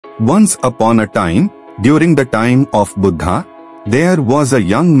Once upon a time, during the time of Buddha, there was a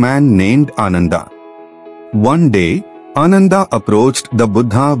young man named Ananda. One day, Ananda approached the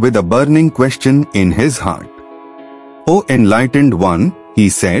Buddha with a burning question in his heart. "O enlightened one," he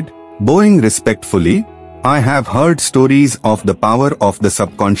said, bowing respectfully, "I have heard stories of the power of the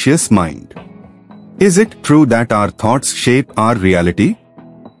subconscious mind. Is it true that our thoughts shape our reality?"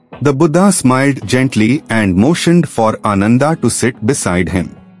 The Buddha smiled gently and motioned for Ananda to sit beside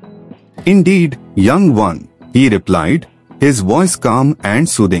him. "Indeed, young one," he replied, his voice calm and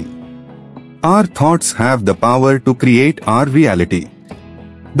soothing. "Our thoughts have the power to create our reality.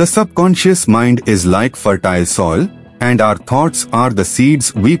 The subconscious mind is like fertile soil, and our thoughts are the seeds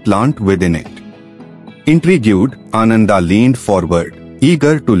we plant within it." Intrigued, Ananda leaned forward,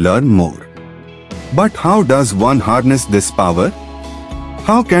 eager to learn more. "But how does one harness this power?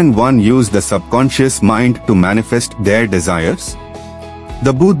 How can one use the subconscious mind to manifest their desires?"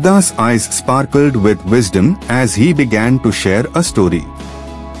 The Buddha's eyes sparkled with wisdom as he began to share a story.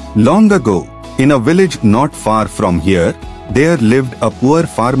 Long ago, in a village not far from here, there lived a poor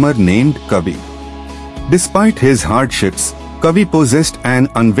farmer named Kavi. Despite his hardships, Kavi possessed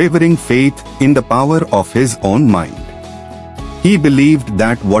an unwavering faith in the power of his own mind. He believed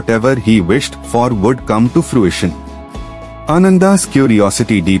that whatever he wished for would come to fruition. Ananda's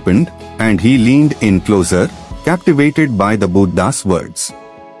curiosity deepened, and he leaned in closer, captivated by the Buddha's words.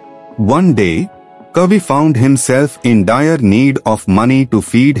 One day, Kavi found himself in dire need of money to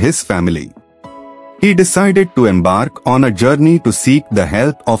feed his family. He decided to embark on a journey to seek the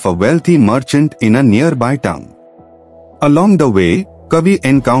help of a wealthy merchant in a nearby town. Along the way, Kavi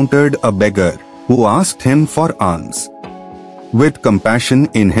encountered a beggar who asked him for alms. With compassion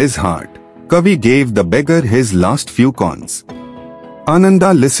in his heart, Kavi gave the beggar his last few coins.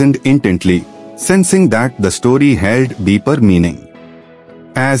 Ananda listened intently, sensing that the story held deeper meaning.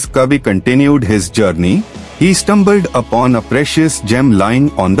 As Kavi continued his journey, he stumbled upon a precious gem lying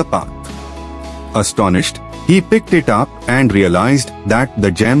on the path. Astonished, he picked it up and realized that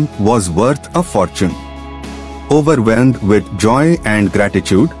the gem was worth a fortune. Overwhelmed with joy and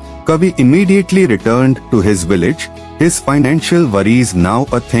gratitude, Kavi immediately returned to his village, his financial worries now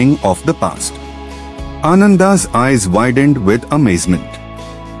a thing of the past. Ananda's eyes widened with amazement.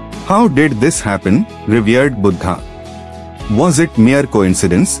 "How did this happen, revered Buddha? Was it mere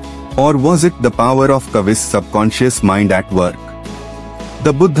coincidence, or was it the power of Kavi's subconscious mind at work?"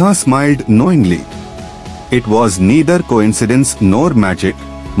 The Buddha smiled knowingly. "It was neither coincidence nor magic,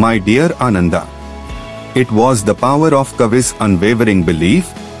 my dear Ananda. It was the power of Kavi's unwavering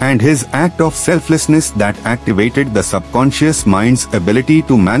belief and his act of selflessness that activated the subconscious mind's ability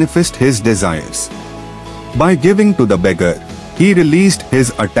to manifest his desires. By giving to the beggar, he released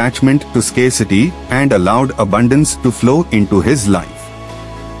his attachment to scarcity and allowed abundance to flow into his life."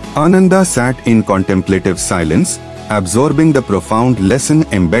 Ananda sat in contemplative silence, absorbing the profound lesson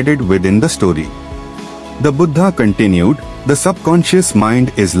embedded within the story. The Buddha continued, "The subconscious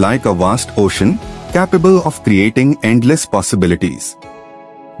mind is like a vast ocean, capable of creating endless possibilities.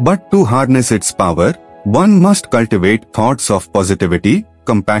 But to harness its power, one must cultivate thoughts of positivity,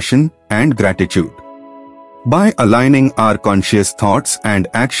 compassion, and gratitude. By aligning our conscious thoughts and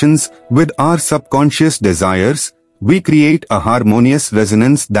actions with our subconscious desires, we create a harmonious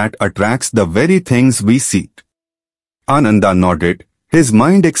resonance that attracts the very things we seek." Ananda nodded, his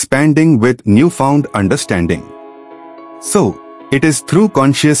mind expanding with newfound understanding. "So, it is through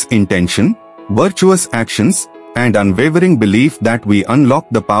conscious intention, virtuous actions, and unwavering belief that we unlock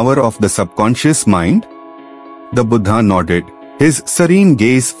the power of the subconscious mind?" The Buddha nodded, his serene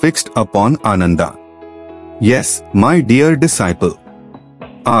gaze fixed upon Ananda. "Yes, my dear disciple.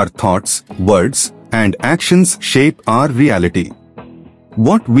 Our thoughts, words, and actions shape our reality.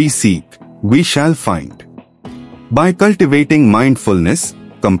 What we seek, we shall find. By cultivating mindfulness,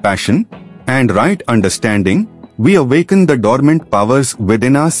 compassion, and right understanding, we awaken the dormant powers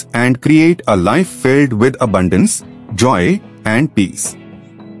within us and create a life filled with abundance, joy, and peace.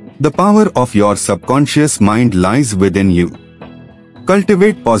 The power of your subconscious mind lies within you.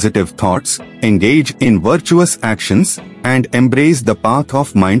 Cultivate positive thoughts, engage in virtuous actions, and embrace the path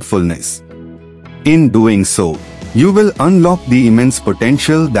of mindfulness. In doing so, you will unlock the immense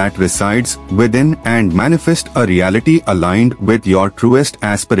potential that resides within and manifest a reality aligned with your truest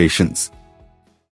aspirations."